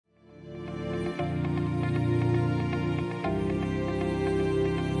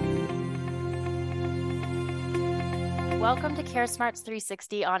Welcome to CareSmarts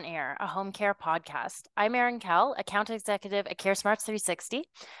 360 on Air, a home care podcast. I'm Erin Cahill, account executive at CareSmarts 360.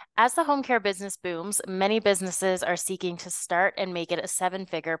 As the home care business booms, many businesses are seeking to start and make it a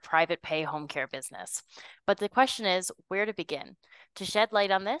seven-figure private pay home care business. But the question is, where to begin? To shed light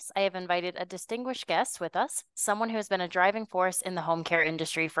on this, I have invited a distinguished guest with us, someone who has been a driving force in the home care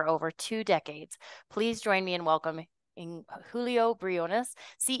industry for over 2 decades. Please join me in welcoming Julio Briones,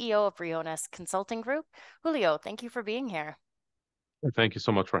 CEO of Briones Consulting Group. Julio, thank you for being here. Thank you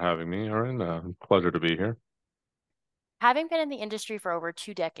so much for having me, Erin. Pleasure to be here. Having been in the industry for over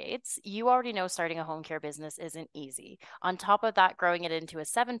 2 decades, you already know starting a home care business isn't easy. On top of that, growing it into a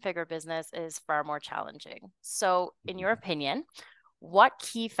seven-figure business is far more challenging. So, in your opinion, what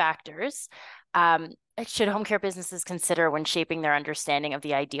key factors should home care businesses consider when shaping their understanding of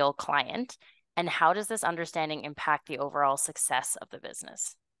the ideal client? And how does this understanding impact the overall success of the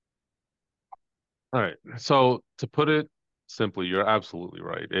business? All right. So to put it simply, you're absolutely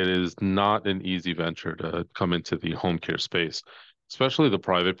right. It is not an easy venture to come into the home care space, especially the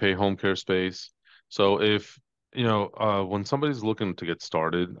private pay home care space. So if, when somebody's looking to get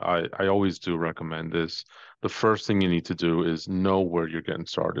started, I always do recommend this. The first thing you need to do is know where you're getting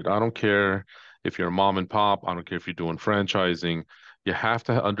started. I don't care if you're a mom and pop, I don't care if you're doing franchising. You have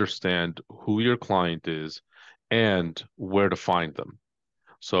to understand who your client is and where to find them.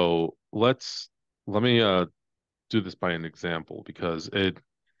 So let me do this by an example because it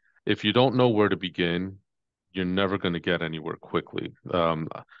if you don't know where to begin, you're never going to get anywhere quickly.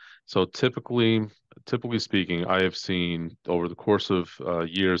 So typically speaking, I have seen over the course of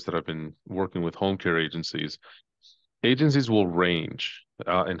years that I've been working with home care agencies, agencies will range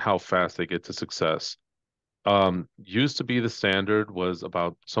in how fast they get to success. Used to be the standard was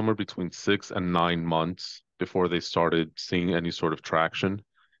about somewhere between 6 and 9 months before they started seeing any sort of traction.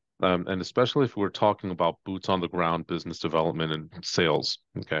 And especially if we're talking about boots on the ground business development and sales.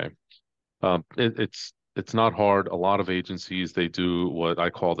 Okay. It's not hard. A lot of agencies, they do what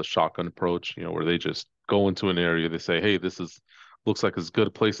I call the shotgun approach, where they just go into an area, they say, hey, this is looks like as good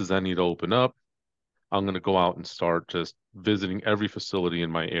a place as any to open up. I'm going to go out and start just visiting every facility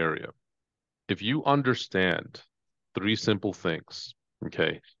in my area. If you understand three simple things,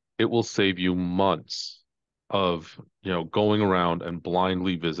 okay, it will save you months of, going around and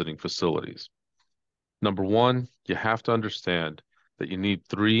blindly visiting facilities. Number one, you have to understand that you need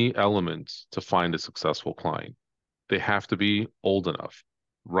three elements to find a successful client. They have to be old enough,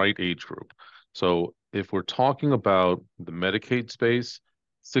 right age group. So if we're talking about the Medicaid space,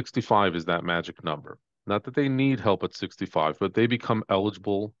 65 is that magic number. Not that they need help at 65, but they become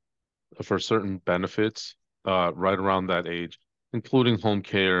eligible for certain benefits right around that age, including home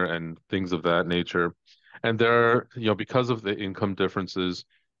care and things of that nature. And there are, because of the income differences,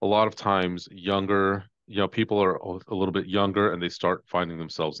 a lot of times younger, people are a little bit younger and they start finding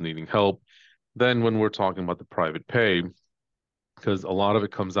themselves needing help. Then when we're talking about the private pay, because a lot of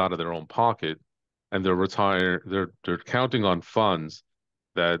it comes out of their own pocket and they're counting on funds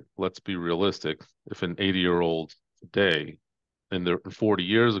that, let's be realistic, if an 80-year-old today and their 40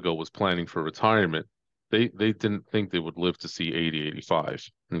 years ago was planning for retirement, they didn't think they would live to see 80, 85.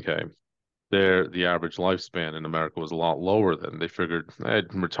 Okay. The average lifespan in America was a lot lower than they figured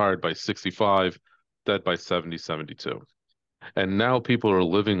I'd retired by 65, dead by 70, 72. And now people are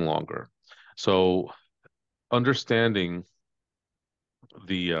living longer. So understanding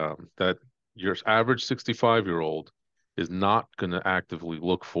the that your average 65-year-old is not going to actively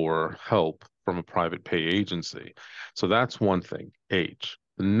look for help from a private pay agency. So that's one thing, age.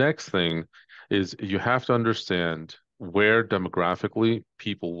 The next thing is you have to understand where demographically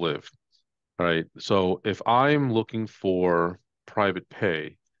people live. All right. So if I'm looking for private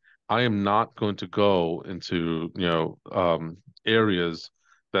pay, I am not going to go into, areas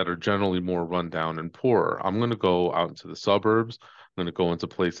that are generally more rundown and poorer. I'm going to go out into the suburbs. I'm going to go into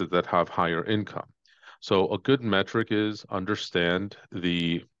places that have higher income. So a good metric is understand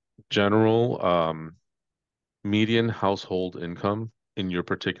the general median household income in your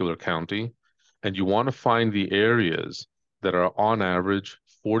particular county, and you want to find the areas that are on average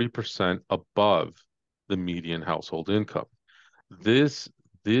 40% above the median household income. This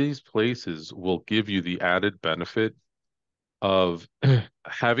these places will give you the added benefit of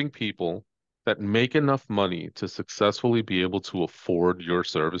having people that make enough money to successfully be able to afford your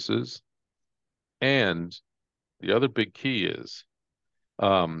services. And the other big key is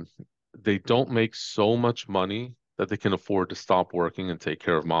um, they don't make so much money that they can afford to stop working and take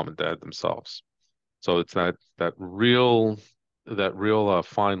care of mom and dad themselves. So it's that real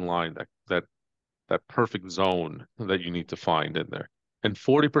fine line, that perfect zone that you need to find in there. And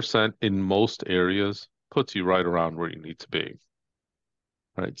 40% in most areas puts you right around where you need to be.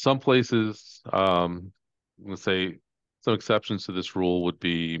 Right. Some places, let's say some exceptions to this rule would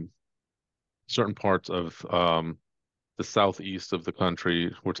be certain parts of the southeast of the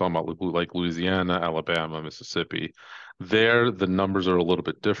country. We're talking about like Louisiana, Alabama, Mississippi. There, the numbers are a little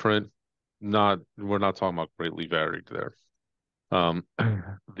bit different. We're not talking about greatly varied there. Um,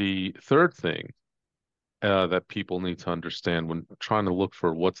 the third thing that people need to understand when trying to look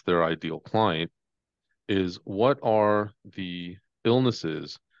for what's their ideal client is what are the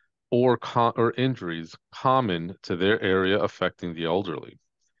illnesses or injuries common to their area affecting the elderly,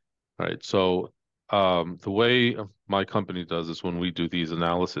 right? So the way my company does this when we do these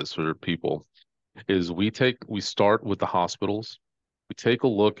analysis for people is we start with the hospitals. We take a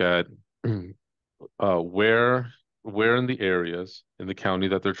look at where in the areas in the county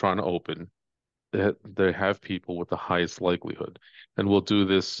that they're trying to open that they have people with the highest likelihood. And we'll do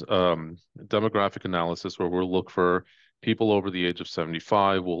this demographic analysis where we'll look for people over the age of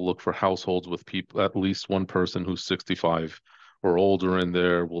 75. We'll look for households with people, at least one person who's 65 or older in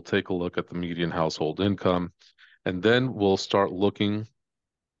there. We'll take a look at the median household income. And then we'll start looking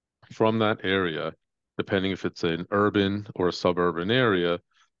from that area, depending if it's an urban or a suburban area,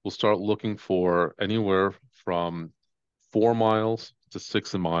 we'll start looking for anywhere from 4 miles to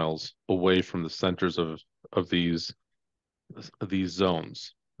 6 miles away from the centers of these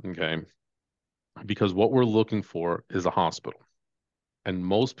zones. Okay. Because what we're looking for is a hospital. And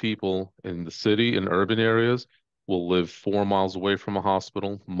most people in the city and urban areas will live 4 miles away from a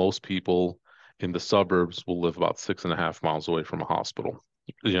hospital. Most people in the suburbs will live about 6.5 miles away from a hospital,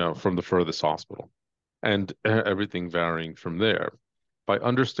 from the furthest hospital, and everything varying from there. By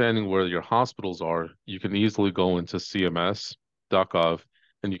understanding where your hospitals are, you can easily go into CMS.gov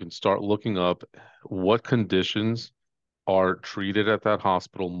and you can start looking up what conditions are treated at that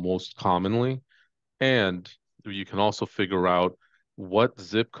hospital most commonly. And you can also figure out what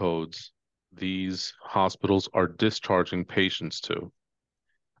zip codes these hospitals are discharging patients to.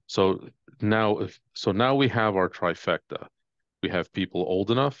 So now we have our trifecta. We have people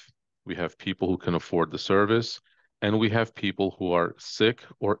old enough, we have people who can afford the service, and we have people who are sick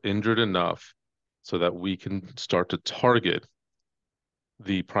or injured enough so that we can start to target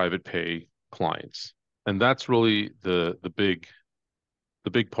the private pay clients. And that's really the big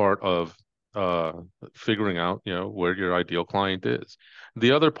part of uh, figuring out, where your ideal client is.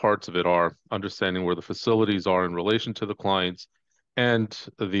 The other parts of it are understanding where the facilities are in relation to the clients, and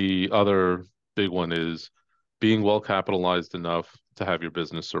the other big one is being well capitalized enough to have your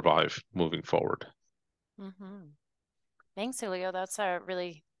business survive moving forward. Mm-hmm. Thanks, Julio. That's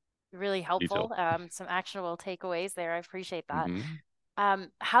really, really Me too. helpful. Some actionable takeaways there. I appreciate that. hmm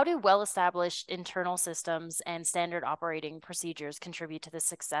How do well-established internal systems and standard operating procedures contribute to the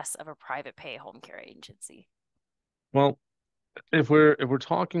success of a private pay home care agency? Well, if we're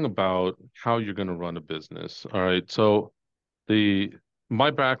talking about how you're going to run a business, all right. So the my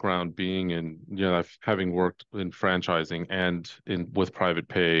background being in, having worked in franchising and in with private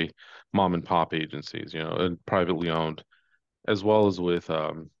pay mom and pop agencies, and privately owned, as well as with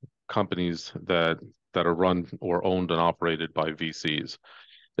companies that are run or owned and operated by VCs.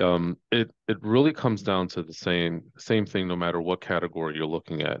 It really comes down to the same thing no matter what category you're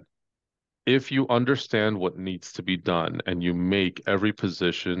looking at. If you understand what needs to be done and you make every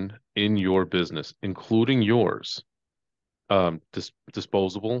position in your business, including yours,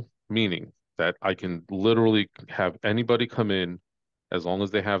 disposable, meaning that I can literally have anybody come in as long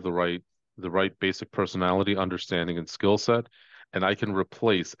as they have the right basic personality, understanding, and skill set, and I can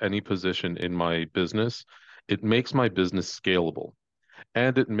replace any position in my business. It makes my business scalable,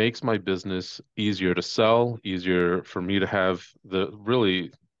 and it makes my business easier to sell, easier for me to have the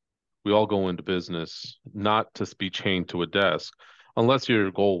really we all go into business not to be chained to a desk. Unless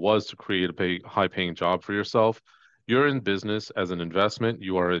your goal was to create a high paying job for yourself, you're in business as an investment.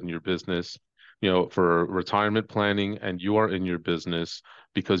 You are in your business, for retirement planning, and you are in your business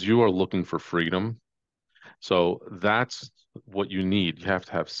because you are looking for freedom. So that's what you need. You have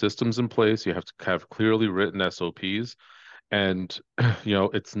to have systems in place. You have to have clearly written SOPs. And,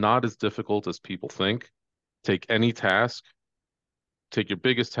 it's not as difficult as people think. Take any task, take your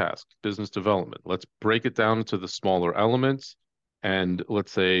biggest task, business development. Let's break it down into the smaller elements. And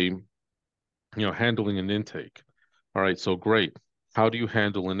let's say, handling an intake. All right, so great. How do you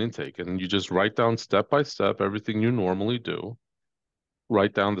handle an intake? And you just write down step by step everything you normally do.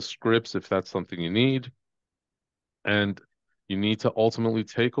 Write down the scripts if that's something you need. And you need to ultimately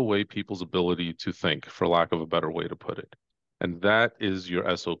take away people's ability to think, for lack of a better way to put it. And that is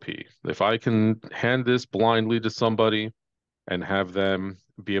your SOP. If I can hand this blindly to somebody and have them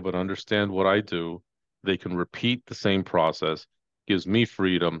be able to understand what I do, They can repeat the same process, gives me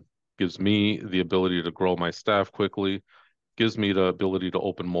freedom, gives me the ability to grow my staff quickly, gives me the ability to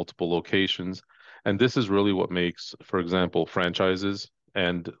open multiple locations. And this is really what makes, for example, franchises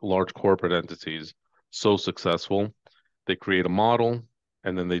and large corporate entities so successful. They create a model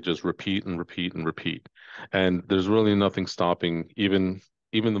and then they just repeat and repeat and repeat. And there's really nothing stopping even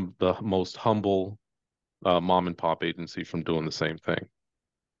the most humble mom and pop agency from doing the same thing.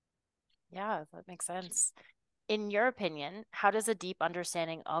 Yeah, that makes sense. In your opinion, how does a deep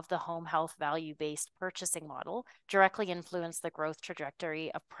understanding of the home health value-based purchasing model directly influence the growth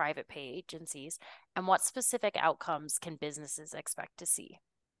trajectory of private pay agencies, and what specific outcomes can businesses expect to see?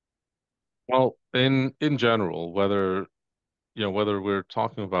 Well, in general, whether we're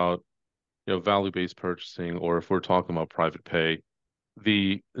talking about value-based purchasing or if we're talking about private pay,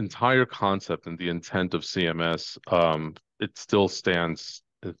 the entire concept and the intent of CMS, it stands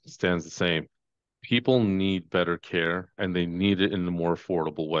the same. People need better care and they need it in a more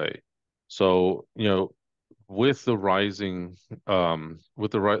affordable way. So, with the rising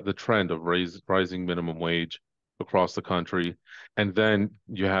with the trend of rising minimum wage across the country, and then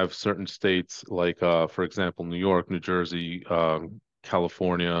you have certain states like for example New York, New Jersey,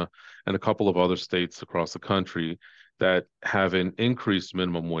 California, and a couple of other states across the country that have an increased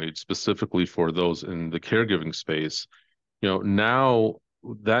minimum wage specifically for those in the caregiving space. Now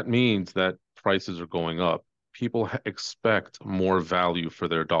that means that prices are going up. People expect more value for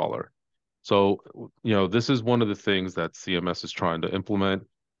their dollar. So, this is one of the things that CMS is trying to implement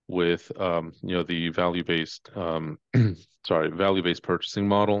with, the value-based purchasing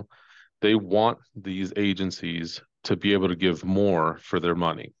model. They want these agencies to be able to give more for their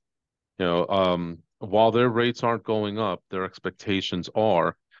money. While their rates aren't going up, their expectations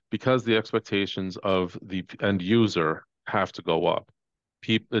are because the expectations of the end user have to go up.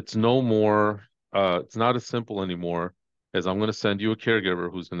 It's no more, it's not as simple anymore as I'm going to send you a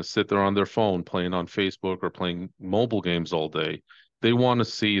caregiver who's going to sit there on their phone playing on Facebook or playing mobile games all day. They want to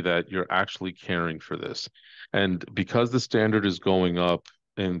see that you're actually caring for this. And because the standard is going up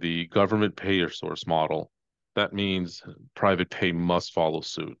in the government payer source model, that means private pay must follow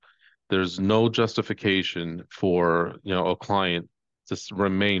suit. There's no justification for, a client to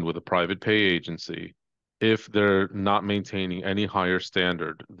remain with a private pay agency if they're not maintaining any higher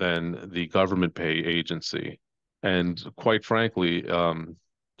standard than the government pay agency. And quite frankly,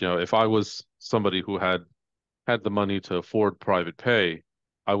 if I was somebody who had the money to afford private pay,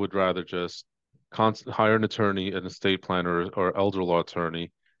 I would rather just hire an attorney, an estate planner, or elder law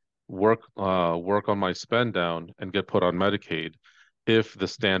attorney, work on my spend down, and get put on Medicaid if the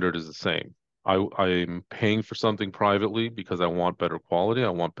standard is the same. I'm paying for something privately because I want better quality, I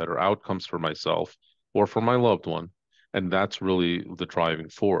want better outcomes for myself or for my loved one, and that's really the driving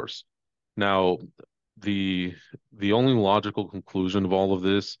force. Now, the the only logical conclusion of all of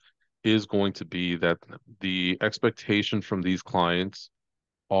this is going to be that the expectation from these clients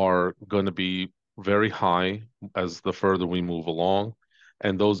are going to be very high as the further we move along.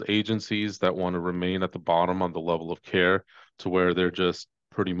 And those agencies that want to remain at the bottom on the level of care to where they're just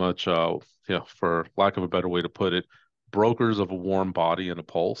pretty much, for lack of a better way to put it, brokers of a warm body and a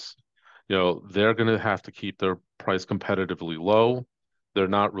pulse, they're going to have to keep their price competitively low. They're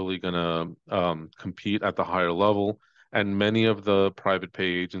not really going to compete at the higher level. And many of the private pay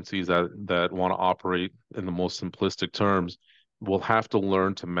agencies that want to operate in the most simplistic terms will have to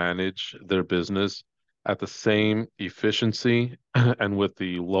learn to manage their business at the same efficiency and with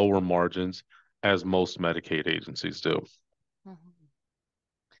the lower margins as most Medicaid agencies do. Mhm.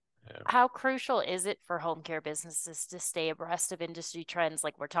 Yeah. How crucial is it for home care businesses to stay abreast of industry trends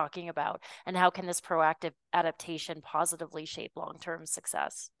like we're talking about? And how can this proactive adaptation positively shape long-term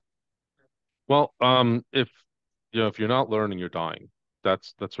success? Well, if you're not learning, you're dying.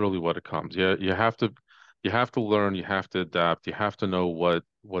 That's really what it comes. Yeah, you have to learn, you have to adapt, you have to know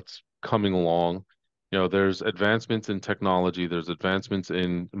what's coming along. There's advancements in technology, there's advancements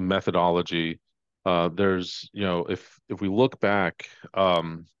in methodology. If we look back,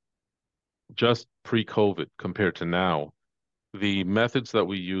 just pre-COVID compared to now, the methods that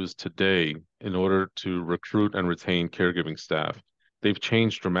we use today in order to recruit and retain caregiving staff, they've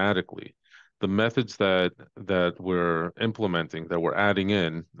changed dramatically. The methods that we're implementing, that we're adding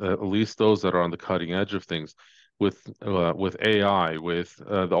in, at least those that are on the cutting edge of things, with AI, with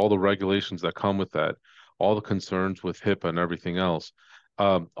all the regulations that come with that, all the concerns with HIPAA and everything else,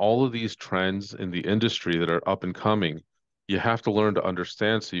 all of these trends in the industry that are up and coming, you have to learn to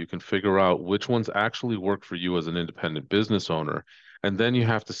understand so you can figure out which ones actually work for you as an independent business owner. And then you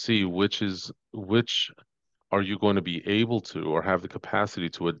have to see which are you going to be able to or have the capacity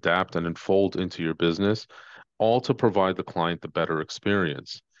to adapt and unfold into your business, all to provide the client the better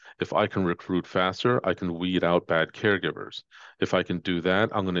experience? If I can recruit faster, I can weed out bad caregivers. If I can do that,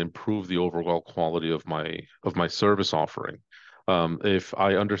 I'm going to improve the overall quality of my service offering. If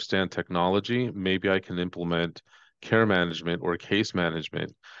I understand technology, maybe I can implement care management or case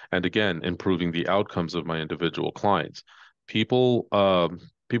management, and again, improving the outcomes of my individual clients. People,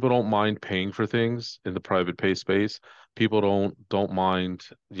 people don't mind paying for things in the private pay space. People don't mind,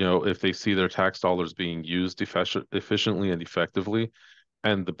 if they see their tax dollars being used efficiently and effectively.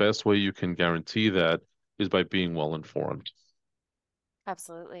 And the best way you can guarantee that is by being well informed.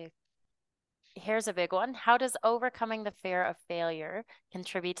 Absolutely. Here's a big one. How does overcoming the fear of failure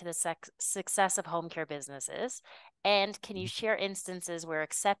contribute to the success of home care businesses? And can you share instances where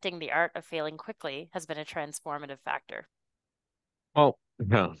accepting the art of failing quickly has been a transformative factor? Well,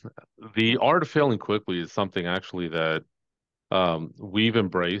 yeah, the art of failing quickly is something actually that we've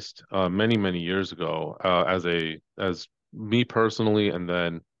embraced many, many years ago as me personally, and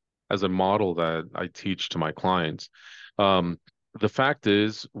then as a model that I teach to my clients. Um, the fact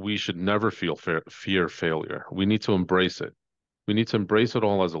is, we should never fear failure. We need to embrace it. We need to embrace it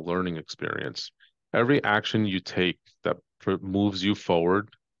all as a learning experience. Every action you take that moves you forward,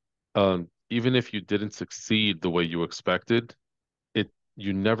 even if you didn't succeed the way you expected,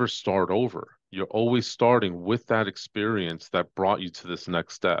 you never start over. You're always starting with that experience that brought you to this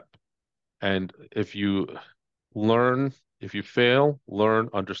next step. And learn, if you fail, learn,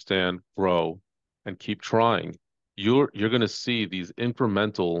 understand, grow, and keep trying, you're going to see these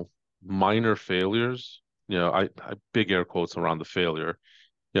incremental minor failures. I big air quotes around the failure.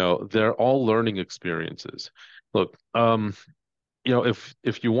 They're all learning experiences. Look,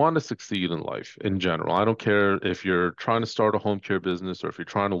 if you want to succeed in life in general, I don't care if you're trying to start a home care business or if you're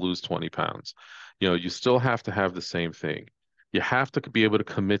trying to lose 20 pounds, you still have to have the same thing. You have to be able to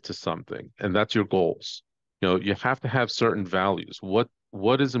commit to something, and that's your goals. You have to have certain values.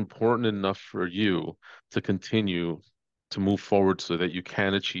 What is important enough for you to continue to move forward so that you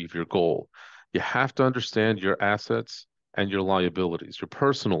can achieve your goal? You have to understand your assets and your liabilities, your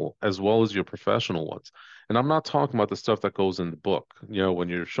personal as well as your professional ones. And I'm not talking about the stuff that goes in the book, when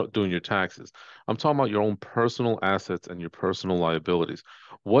you're doing your taxes. I'm talking about your own personal assets and your personal liabilities.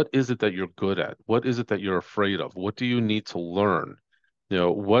 What is it that you're good at? What is it that you're afraid of? What do you need to learn?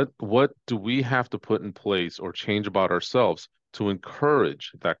 What do we have to put in place or change about ourselves to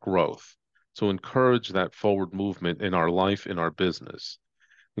encourage that growth, to encourage that forward movement in our life, in our business?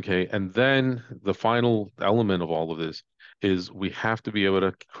 Okay. And then the final element of all of this is we have to be able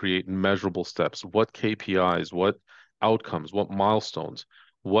to create measurable steps. What KPIs, what outcomes, what milestones,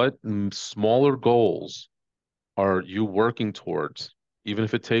 what smaller goals are you working towards, even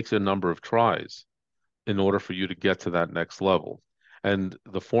if it takes a number of tries, in order for you to get to that next level? And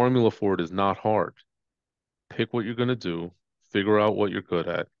the formula for it is not hard. Pick what you're going to do, figure out what you're good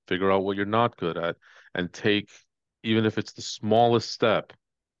at, figure out what you're not good at, and even if it's the smallest step,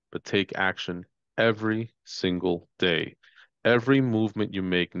 but take action every single day. Every movement you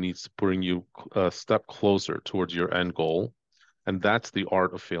make needs to bring you a step closer towards your end goal. And that's the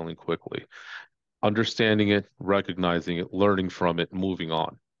art of failing quickly. Understanding it, recognizing it, learning from it, moving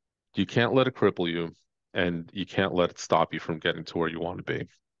on. You can't let it cripple you, and you can't let it stop you from getting to where you want to be.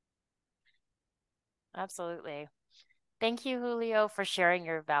 Absolutely. Thank you, Julio, for sharing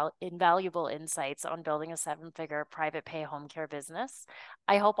your invaluable insights on building a seven-figure private pay home care business.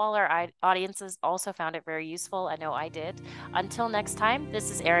 I hope all our audiences also found it very useful. I know I did. Until next time,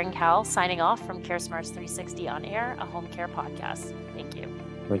 this is Erin Cahill signing off from CareSmarts 360 on Air, a home care podcast. Thank you.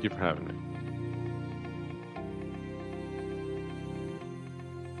 Thank you for having me.